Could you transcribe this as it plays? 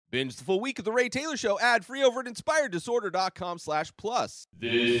Binge the full week of The Ray Taylor Show ad-free over at inspireddisorder.com/plus.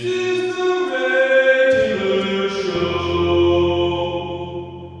 This is The Ray Taylor Show.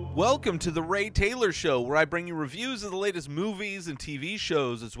 Welcome to The Ray Taylor Show, where I bring you reviews of the latest movies and TV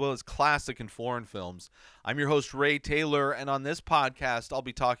shows, as well as classic and foreign films. I'm your host, Ray Taylor, and on this podcast, I'll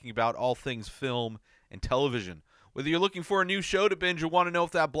be talking about all things film and television. Whether you're looking for a new show to binge or want to know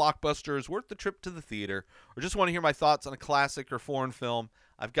if that blockbuster is worth the trip to the theater, or just want to hear my thoughts on a classic or foreign film,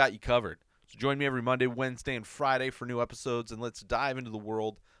 I've got you covered. So join me every Monday, Wednesday, and Friday for new episodes, and let's dive into the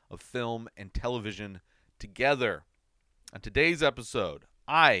world of film and television together. On today's episode,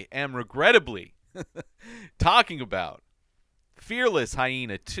 I am regrettably talking about Fearless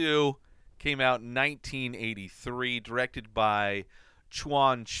Hyena 2. Came out in 1983, directed by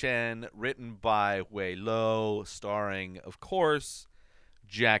Chuan Chen, written by Wei Lo, starring, of course,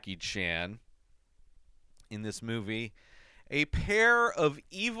 Jackie Chan. In this movie, a pair of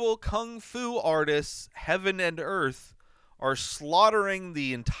evil kung fu artists, Heaven and Earth, are slaughtering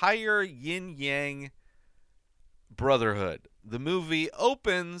the entire yin-yang brotherhood. The movie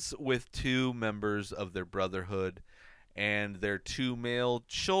opens with two members of their brotherhood and their two male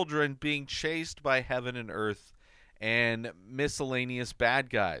children being chased by Heaven and Earth and miscellaneous bad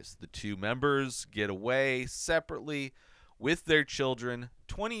guys. The two members get away separately with their children.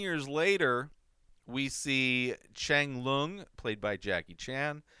 20 years later, we see Chang Lung, played by Jackie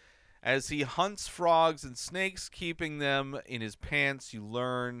Chan, as he hunts frogs and snakes, keeping them in his pants. You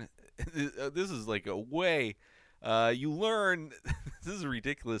learn, this is like a way, you learn, this is a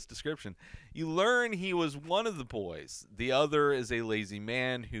ridiculous description. You learn he was one of the boys. The other is a lazy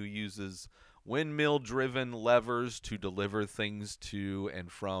man who uses windmill-driven levers to deliver things to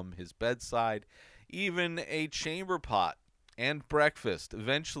and from his bedside, even a chamber pot and breakfast.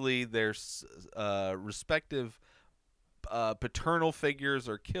 Eventually, their respective paternal figures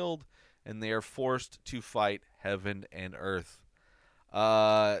are killed, and they are forced to fight Heaven and Earth.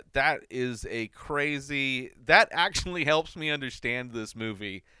 That is a crazy... That actually helps me understand this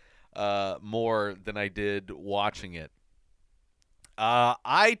movie more than I did watching it.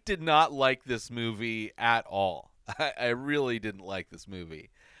 I did not like this movie at all. I really didn't like this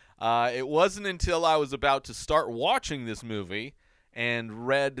movie. It wasn't until I was about to start watching this movie and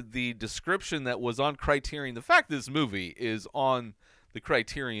read the description that was on Criterion. The fact that this movie is on the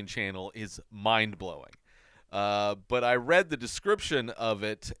Criterion channel is mind-blowing. But I read the description of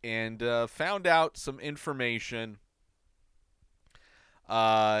it and found out some information,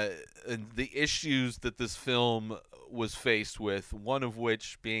 the issues that this film was faced with, one of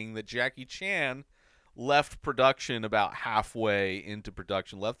which being that Jackie Chan left production about halfway into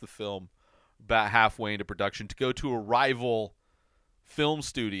production, left the film about halfway into production to go to a rival film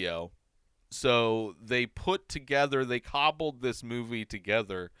studio. So they cobbled this movie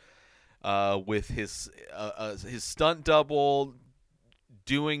together with his stunt double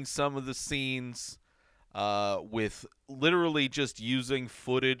doing some of the scenes with literally just using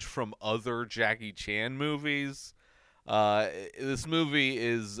footage from other Jackie Chan movies. This movie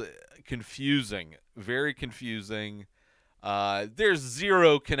is confusing, very confusing. There's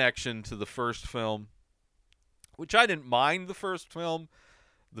zero connection to the first film, which I didn't mind. The first film,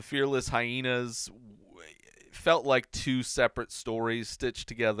 The Fearless Hyenas, felt like two separate stories stitched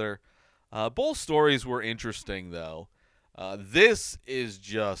together. Both stories were interesting, though. This is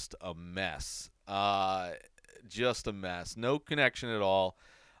just a mess. Just a mess. No connection at all.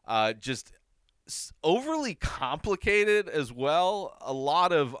 Just overly complicated as well. A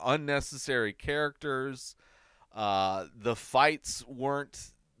lot of unnecessary characters. The fights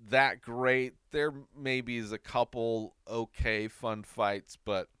weren't that great. There maybe is a couple okay fun fights,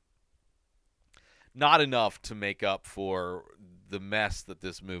 but not enough to make up for the mess that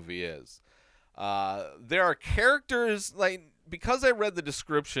this movie is. There are characters, like, because I read the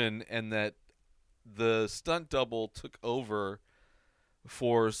description and that the stunt double took over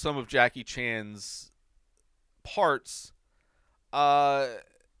for some of Jackie Chan's parts,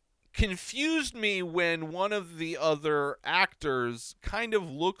 confused me when one of the other actors kind of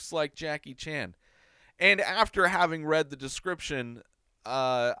looks like Jackie Chan. And after having read the description,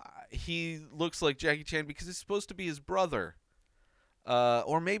 he looks like Jackie Chan because he's supposed to be his brother.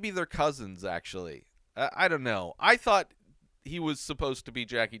 Or maybe they're cousins, actually. I don't know. I thought he was supposed to be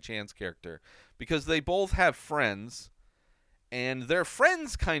Jackie Chan's character because they both have friends, and their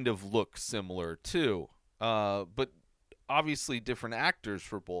friends kind of look similar, too. But obviously different actors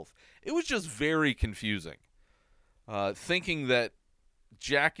for both. It was just very confusing. Thinking that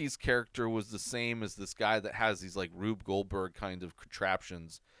Jackie's character was the same as this guy that has these like Rube Goldberg kind of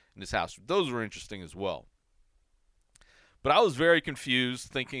contraptions in his house. Those were interesting as well. But I was very confused,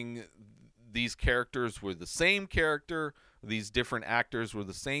 thinking these characters were the same character, these different actors were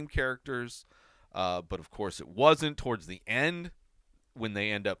the same characters. But of course, it wasn't. Towards the end, when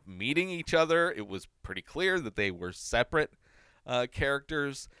they end up meeting each other, it was pretty clear that they were separate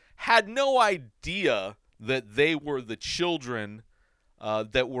characters. Had no idea that they were the children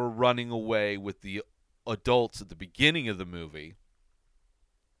that were running away with the adults at the beginning of the movie.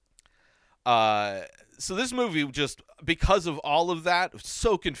 So this movie, just because of all of that, was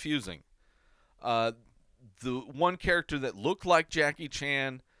so confusing. The one character that looked like Jackie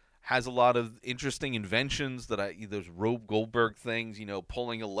Chan has a lot of interesting inventions those Rube Goldberg things,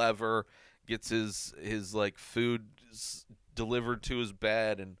 pulling a lever, gets his like food delivered to his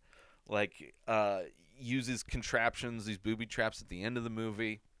bed, and like uses contraptions, these booby traps at the end of the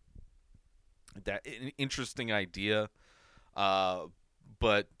movie. That an interesting idea,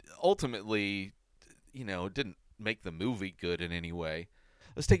 but ultimately, it didn't make the movie good in any way.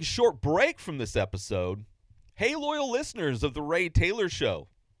 Let's take a short break from this episode. Hey, loyal listeners of The Ray Taylor Show.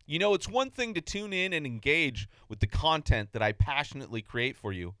 It's one thing to tune in and engage with the content that I passionately create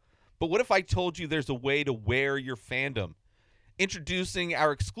for you. But what if I told you there's a way to wear your fandom? Introducing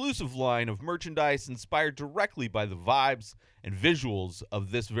our exclusive line of merchandise inspired directly by the vibes and visuals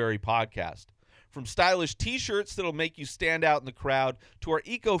of this very podcast. From stylish t-shirts that'll make you stand out in the crowd to our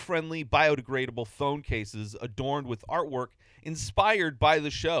eco-friendly, biodegradable phone cases adorned with artwork inspired by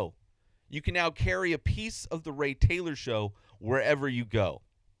the show. You can now carry a piece of The Ray Taylor Show wherever you go.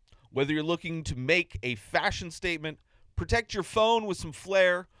 Whether you're looking to make a fashion statement, protect your phone with some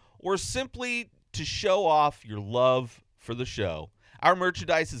flair, or simply to show off your love for the show, our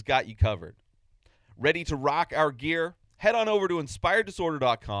merchandise has got you covered. Ready to rock our gear? Head on over to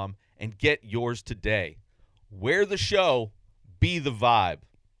inspireddisorder.com and get yours today. Wear the show, be the vibe.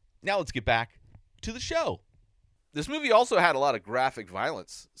 Now let's get back to the show. This movie also had a lot of graphic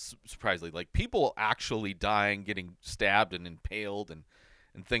violence, surprisingly. Like people actually dying, getting stabbed and impaled and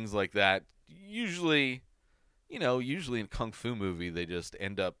things like that. Usually in a kung fu movie, they just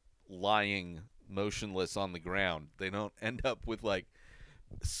end up lying motionless on the ground. They don't end up with like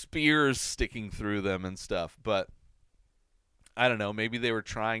spears sticking through them and stuff. But I don't know, maybe they were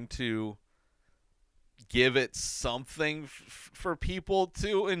trying to give it something for people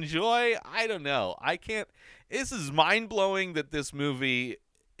to enjoy. I don't know. This is mind-blowing that this movie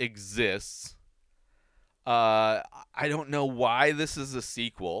exists. I don't know why this is a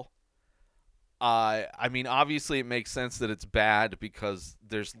sequel. I mean, obviously it makes sense that it's bad because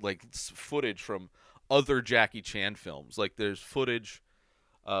there's like footage from other Jackie Chan films. Like there's footage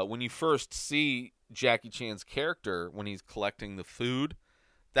when you first see Jackie Chan's character when he's collecting the food.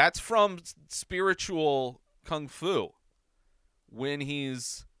 That's from Spiritual Kung Fu. When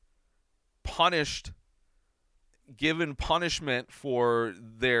he's given punishment for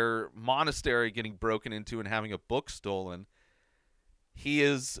their monastery getting broken into and having a book stolen, he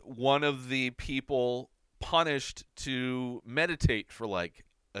is one of the people punished to meditate for like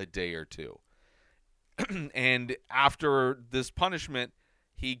a day or two. And after this punishment,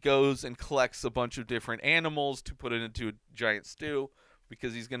 he goes and collects a bunch of different animals to put it into a giant stew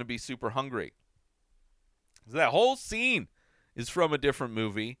because he's going to be super hungry. So that whole scene is from a different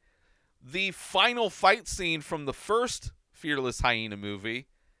movie. The final fight scene from the first Fearless Hyena movie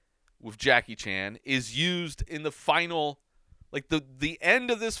with Jackie Chan is used in the final, like the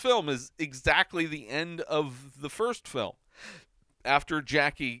end of this film is exactly the end of the first film. After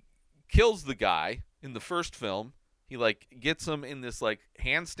Jackie kills the guy in the first film, he like gets him in this like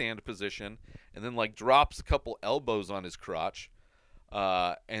handstand position and then like drops a couple elbows on his crotch.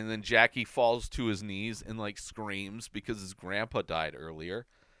 And then Jackie falls to his knees and like screams because his grandpa died earlier.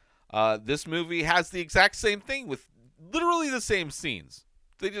 This movie has the exact same thing with literally the same scenes.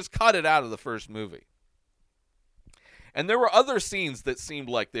 They just cut it out of the first movie. And there were other scenes that seemed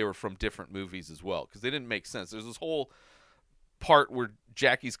like they were from different movies as well because they didn't make sense. There's this whole part where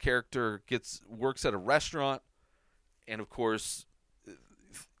Jackie's character works at a restaurant, and of course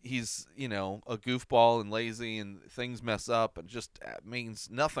he's a goofball and lazy, and things mess up, and just means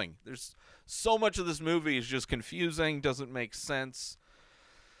nothing. There's so much of this movie is just confusing, doesn't make sense,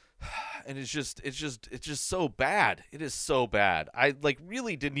 and it's just so bad. It is so bad. I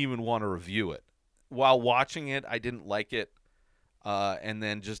really didn't even want to review it. While watching it, I didn't like it, and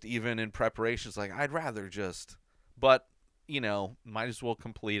then just even in preparation, it's like I'd rather just, but might as well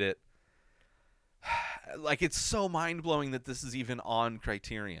complete it. Like, it's so mind-blowing that this is even on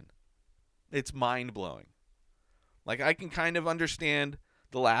Criterion. It's mind-blowing. Like, I can kind of understand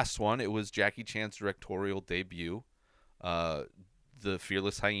the last one. It was Jackie Chan's directorial debut, The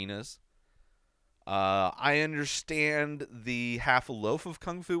Fearless Hyenas. I understand the Half a Loaf of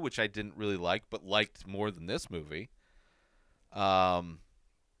Kung Fu, which I didn't really like, but liked more than this movie. Yeah,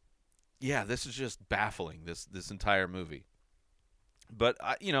 this is just baffling. This entire movie. But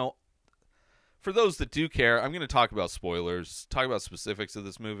for those that do care, I'm going to talk about spoilers, talk about specifics of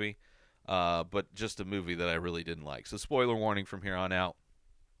this movie, but just a movie that I really didn't like. So spoiler warning from here on out.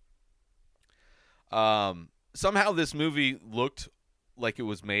 Somehow this movie looked like it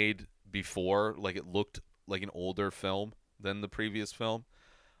was made before, like it looked like an older film than the previous film.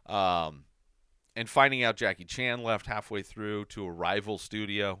 And finding out Jackie Chan left halfway through to a rival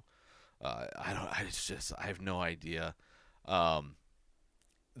studio, I have no idea.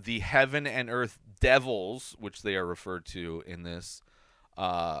 The Heaven and Earth Devils, which they are referred to in this,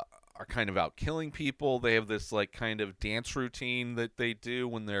 are kind of out killing people. They have this like kind of dance routine that they do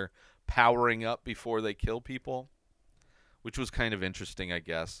when they're powering up before they kill people, which was kind of interesting, I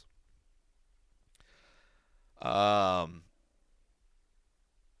guess.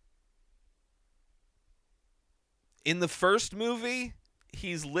 In the first movie,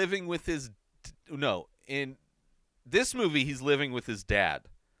 he's living with his no, in this movie he's living with his dad.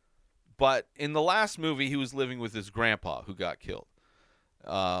 But in the last movie he was living with his grandpa who got killed.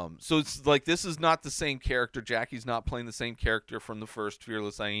 So it's like this is not the same character. Jackie's not playing the same character from the first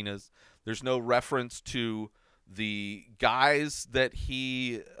Fearless Hyenas. There's no reference to the guys that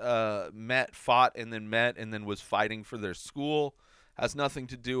he fought, and then was fighting for their school. Has nothing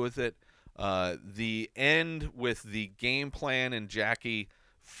to do with it. The end with the game plan and Jackie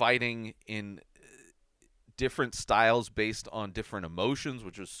fighting in different styles based on different emotions,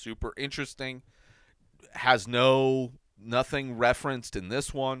 which was super interesting. Has nothing referenced in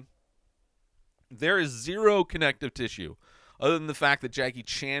this one. There is zero connective tissue other than the fact that Jackie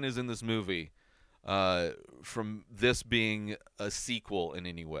Chan is in this movie from this being a sequel in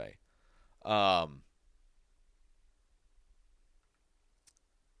any way.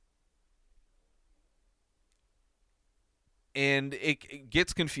 And it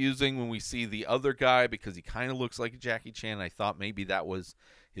gets confusing when we see the other guy because he kind of looks like Jackie Chan. I thought maybe that was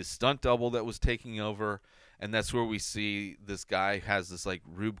his stunt double that was taking over. And that's where we see this guy has this like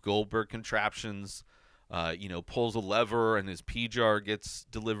Rube Goldberg contraptions, pulls a lever and his pee jar gets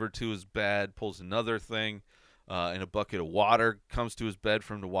delivered to his bed, pulls another thing, and a bucket of water comes to his bed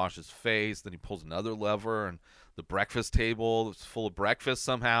for him to wash his face. Then he pulls another lever and the breakfast table that's full of breakfast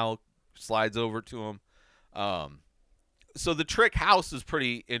somehow slides over to him. So the trick house is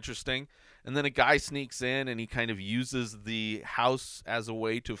pretty interesting. And then a guy sneaks in and he kind of uses the house as a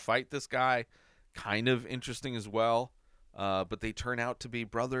way to fight this guy. Kind of interesting as well. But they turn out to be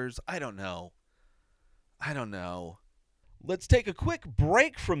brothers. I don't know. Let's take a quick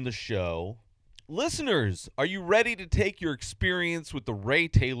break from the show. Listeners, are you ready to take your experience with the Ray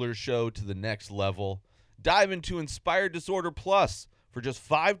Taylor Show to the next level? Dive into Inspired Disorder Plus. For just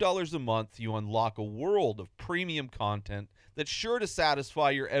 $5 a month, you unlock a world of premium content that's sure to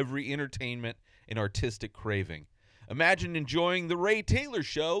satisfy your every entertainment and artistic craving. Imagine enjoying The Ray Taylor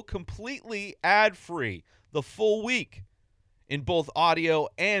Show completely ad-free the full week in both audio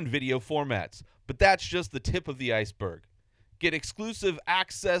and video formats. But that's just the tip of the iceberg. Get exclusive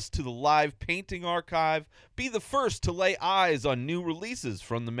access to the live painting archive, be the first to lay eyes on new releases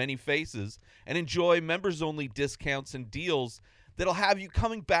from the many faces, and enjoy members-only discounts and deals that'll have you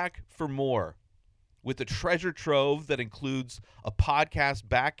coming back for more. With a treasure trove that includes a podcast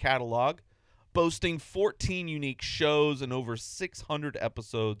back catalog, boasting 14 unique shows and over 600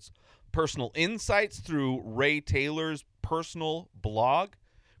 episodes, personal insights through Ray Taylor's personal blog,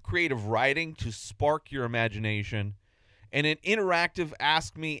 creative writing to spark your imagination, and an interactive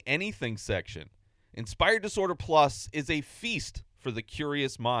Ask Me Anything section. Inspired Disorder Plus is a feast for the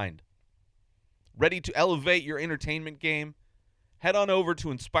curious mind. Ready to elevate your entertainment game? Head on over to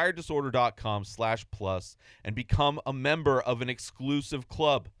inspireddisorder.com/plus and become a member of an exclusive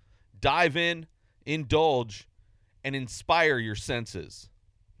club. Dive in, indulge, and inspire your senses.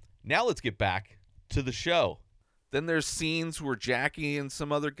 Now let's get back to the show. Then there's scenes where Jackie and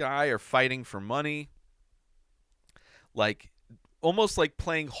some other guy are fighting for money. Like, almost like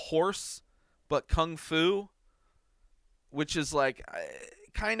playing horse, but kung fu. Which is like,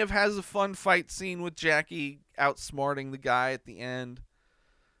 kind of has a fun fight scene with Jackie outsmarting the guy at the end.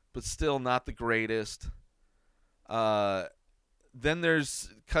 But still not the greatest. Then there's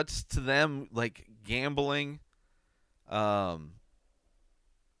cuts to them like gambling and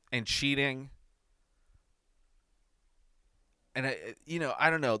cheating. And I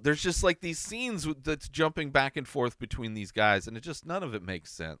don't know. There's just like these scenes that's jumping back and forth between these guys, and none of it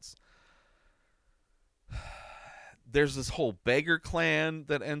makes sense. there's this whole beggar clan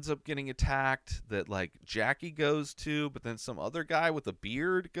that ends up getting attacked that like Jackie goes to, but then some other guy with a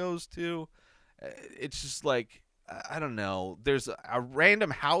beard goes to. It's just like, I don't know. There's a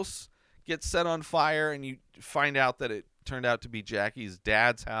random house gets set on fire, and you find out that it turned out to be Jackie's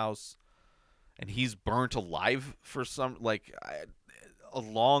dad's house, and he's burnt alive for some, like, a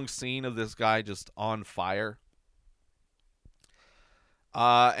long scene of this guy just on fire.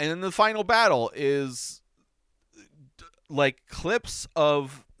 And then the final battle is like clips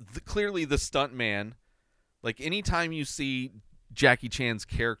of clearly the stuntman. Like anytime you see Jackie Chan's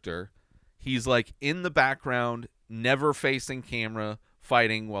character, he's like in the background, never facing camera,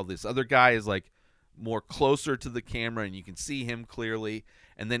 fighting, while this other guy is like more closer to the camera and you can see him clearly.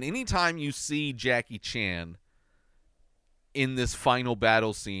 And then anytime you see Jackie Chan in this final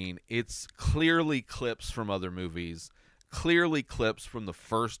battle scene, it's clearly clips from other movies, clearly clips from the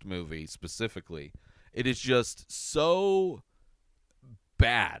first movie specifically. It is just so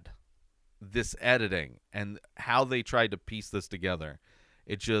bad, this editing and how they tried to piece this together.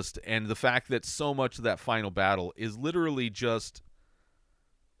 It just, and the fact that so much of that final battle is literally just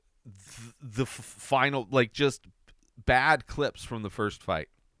the final, like just bad clips from the first fight.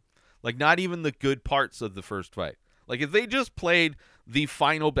 Like not even the good parts of the first fight. Like if they just played the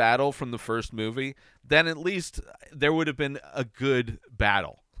final battle from the first movie, then at least there would have been a good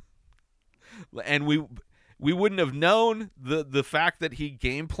battle. And we wouldn't have known the fact that he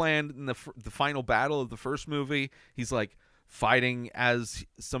game planned in the final battle of the first movie. He's like fighting as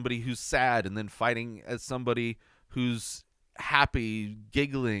somebody who's sad, and then fighting as somebody who's happy,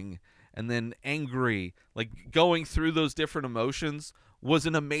 giggling, and then angry. Like going through those different emotions was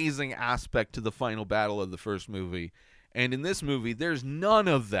an amazing aspect to the final battle of the first movie. And in this movie, there's none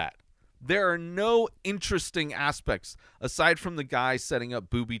of that. There are no interesting aspects aside from the guy setting up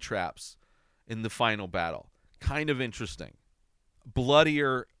booby traps in the final battle. Kind of interesting.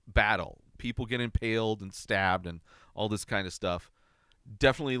 Bloodier battle. People get impaled and stabbed and all this kind of stuff.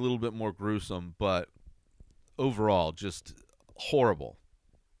 Definitely a little bit more gruesome, but overall just horrible.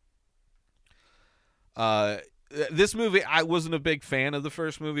 This movie, I wasn't a big fan of the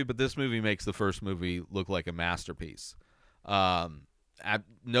first movie, but this movie makes the first movie look like a masterpiece. No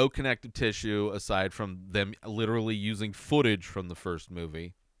connective tissue aside from them literally using footage from the first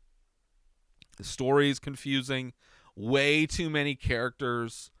movie. The story is confusing. Way too many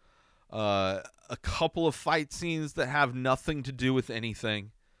characters. A couple of fight scenes that have nothing to do with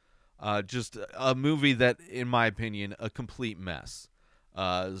anything. Just a movie that, in my opinion, a complete mess.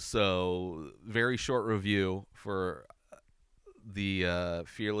 So very short review for the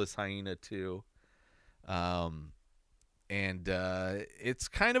Fearless Hyena 2. And it's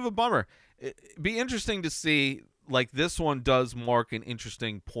kind of a bummer. It'd be interesting to see, like, this one does mark an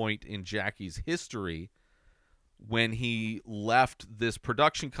interesting point in Jackie's history when he left this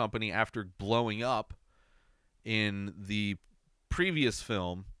production company after blowing up in the previous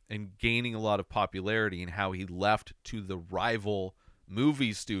film and gaining a lot of popularity, and how he left to the rival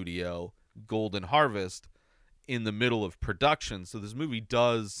movie studio, Golden Harvest, in the middle of production. So this movie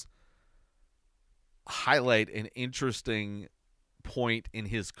does highlight an interesting point in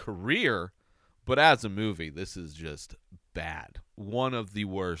his career, but as a movie, this is just bad. One of the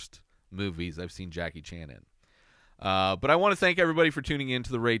worst movies I've seen Jackie Chan in. But I want to thank everybody for tuning in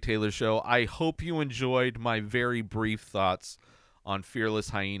to the Ray Taylor Show. I hope you enjoyed my very brief thoughts on Fearless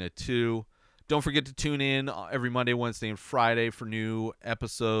Hyena 2. Don't forget to tune in every Monday, Wednesday, and Friday for new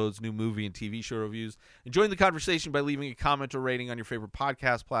episodes, new movie and TV show reviews. And join the conversation by leaving a comment or rating on your favorite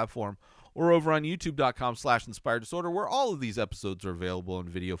podcast platform or over on youtube.com/Inspired Disorder, where all of these episodes are available in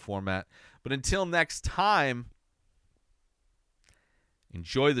video format. But until next time,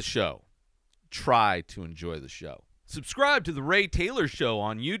 enjoy the show. Try to enjoy the show. Subscribe to The Ray Taylor Show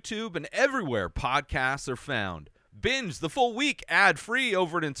on YouTube and everywhere podcasts are found. Binge the full week ad-free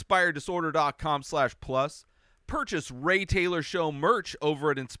over at InspiredDisorder.com/plus. Purchase Ray Taylor Show merch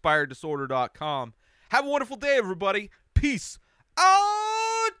over at InspiredDisorder.com. Have a wonderful day, everybody. Peace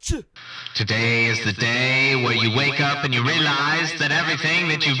out! Today is the day where you wake up and you realize that everything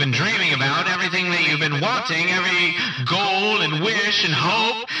that you've been dreaming about, everything that you've been wanting, every goal and wish and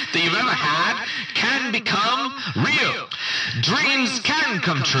hope that you've ever had can become real. Dreams can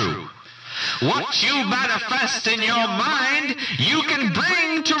come true. What you manifest in your mind, you can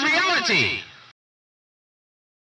bring to reality.